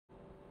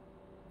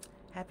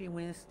Happy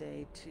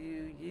Wednesday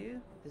to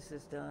you. This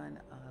is done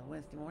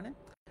Wednesday morning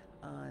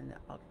on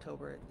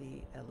October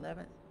the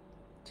 11th,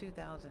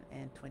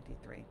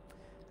 2023.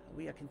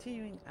 We are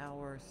continuing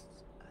our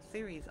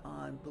series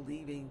on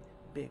believing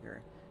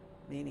bigger,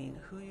 meaning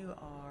who you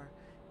are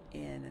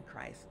in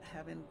Christ,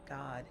 having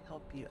God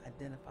help you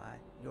identify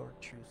your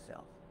true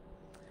self.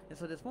 And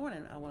so this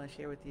morning, I want to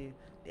share with you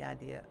the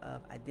idea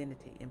of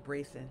identity,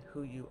 embracing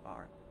who you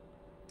are.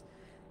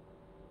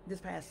 This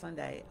past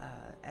Sunday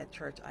at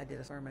church, I did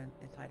a sermon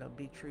entitled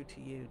Be True to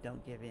You,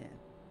 Don't Give In.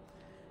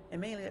 And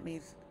mainly that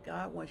means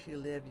God wants you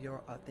to live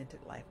your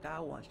authentic life.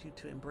 God wants you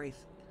to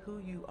embrace who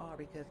you are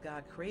because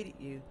God created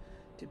you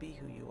to be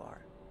who you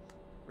are.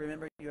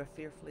 Remember, you are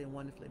fearfully and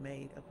wonderfully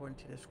made according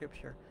to the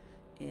scripture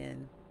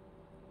in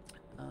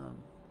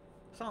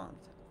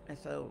Psalms. And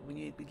so when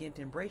you begin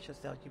to embrace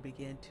yourself, you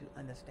begin to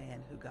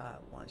understand who God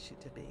wants you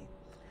to be.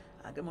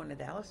 Good morning,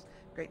 Dallas.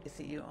 Great to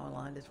see you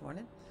online this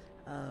morning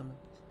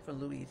from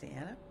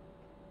Louisiana.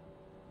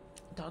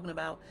 Talking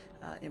about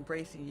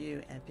embracing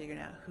you and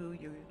figuring out who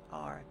you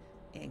are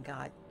in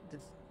God,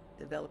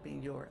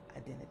 developing your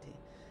identity.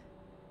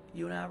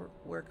 You and I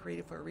were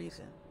created for a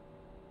reason.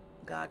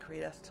 God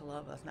created us to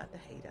love us, not to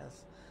hate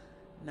us,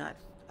 not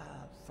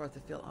for us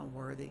to feel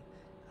unworthy,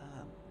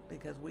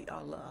 because we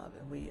are loved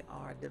and we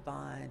are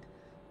divine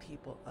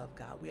people of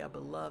God. We are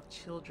beloved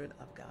children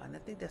of God. And I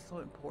think that's so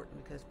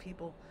important because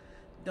people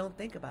don't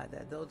think about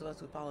that. Those of us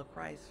who follow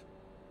Christ,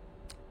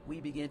 we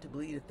begin to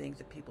believe the things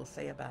that people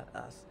say about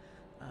us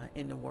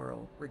in the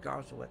world,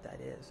 regardless of what that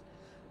is.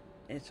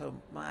 And so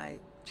my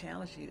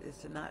challenge to you is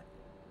to not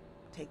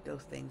take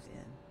those things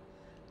in,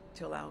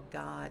 to allow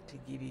God to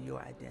give you your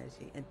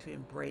identity and to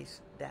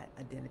embrace that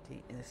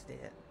identity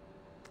instead.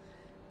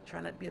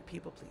 Try not to be a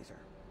people pleaser,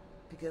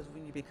 because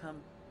when you become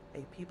a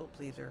people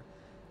pleaser,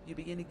 you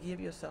begin to give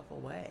yourself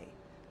away.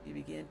 You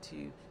begin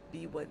to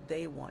be what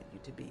they want you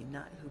to be,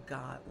 not who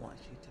God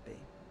wants you to be.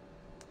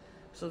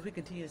 So as we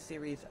continue a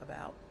series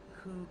about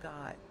who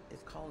God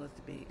is calling us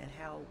to be and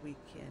how we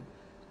can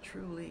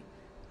truly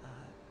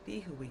be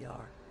who we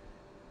are,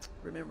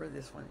 remember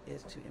this one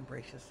is to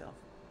embrace yourself.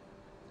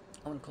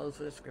 I want to close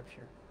with a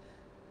scripture,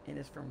 and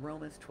it's from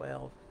Romans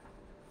 12,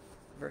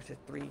 verses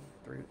 3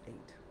 through 8.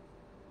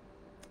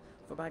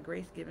 For by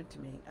grace given to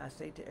me, I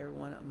say to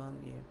everyone among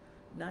you,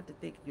 not to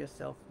think of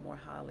yourself more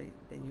highly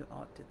than you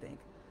ought to think,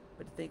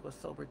 but to think with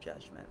sober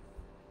judgment,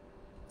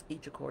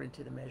 each according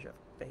to the measure of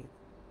faith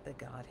that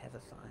God has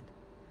assigned.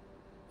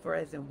 For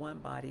as in one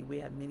body we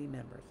have many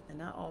members, and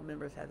not all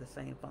members have the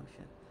same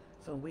function.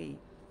 So we,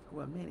 who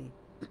are many,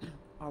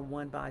 are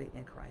one body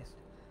in Christ,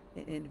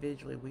 and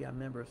individually we are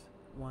members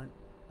one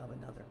of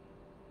another.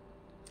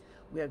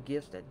 We have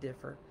gifts that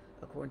differ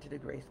according to the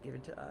grace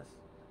given to us: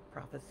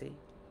 prophecy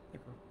in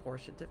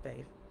proportion to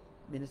faith,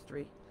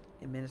 ministry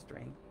in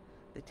ministering,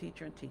 the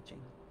teacher in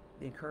teaching,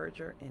 the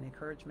encourager in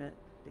encouragement,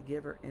 the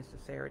giver in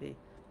sincerity,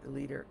 the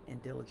leader in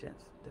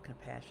diligence, the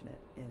compassionate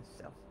in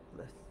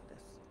selflessness.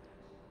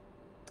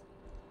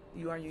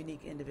 You are a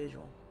unique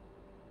individual.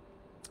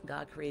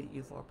 God created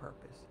you for a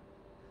purpose,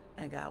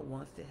 and God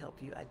wants to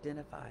help you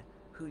identify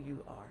who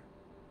you are.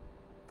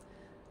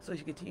 So as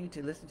you continue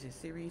to listen to the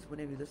series,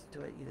 whenever you listen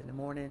to it, either in the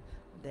morning,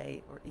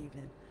 day, or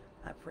evening,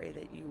 I pray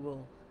that you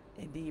will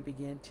indeed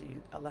begin to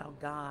allow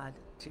God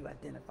to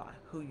identify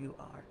who you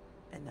are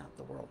and not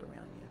the world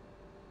around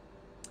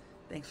you.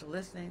 Thanks for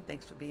listening.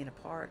 Thanks for being a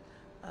part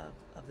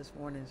of this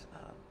morning's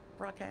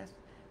broadcast.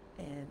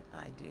 And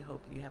I do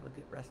hope you have a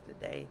good rest of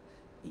the day,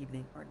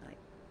 evening, or night.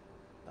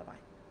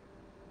 Bye-bye.